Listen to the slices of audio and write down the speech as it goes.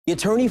The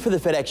attorney for the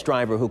FedEx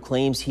driver who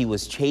claims he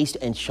was chased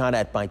and shot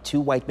at by two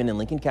white men in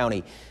Lincoln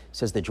County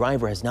says the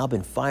driver has now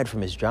been fired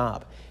from his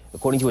job.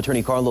 According to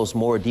attorney Carlos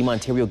Moore,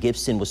 DeMonterio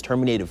Gibson was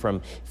terminated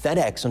from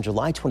FedEx on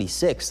July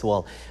 26th.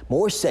 Well,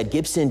 Moore said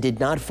Gibson did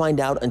not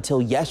find out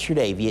until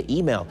yesterday via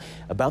email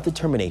about the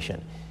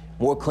termination.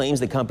 Moore claims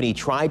the company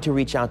tried to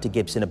reach out to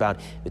Gibson about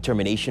the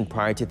termination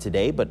prior to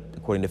today, but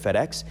according to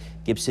FedEx,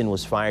 Gibson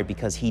was fired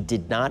because he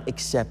did not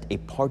accept a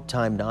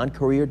part-time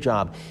non-career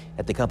job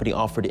that the company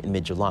offered in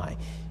mid-July.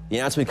 The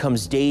announcement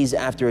comes days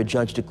after a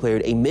judge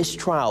declared a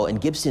mistrial in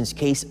Gibson's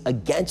case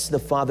against the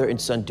father and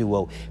son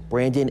duo,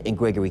 Brandon and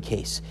Gregory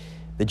Case.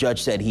 The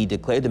judge said he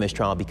declared the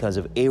mistrial because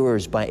of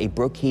errors by a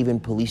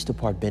Brookhaven Police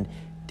Department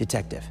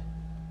detective.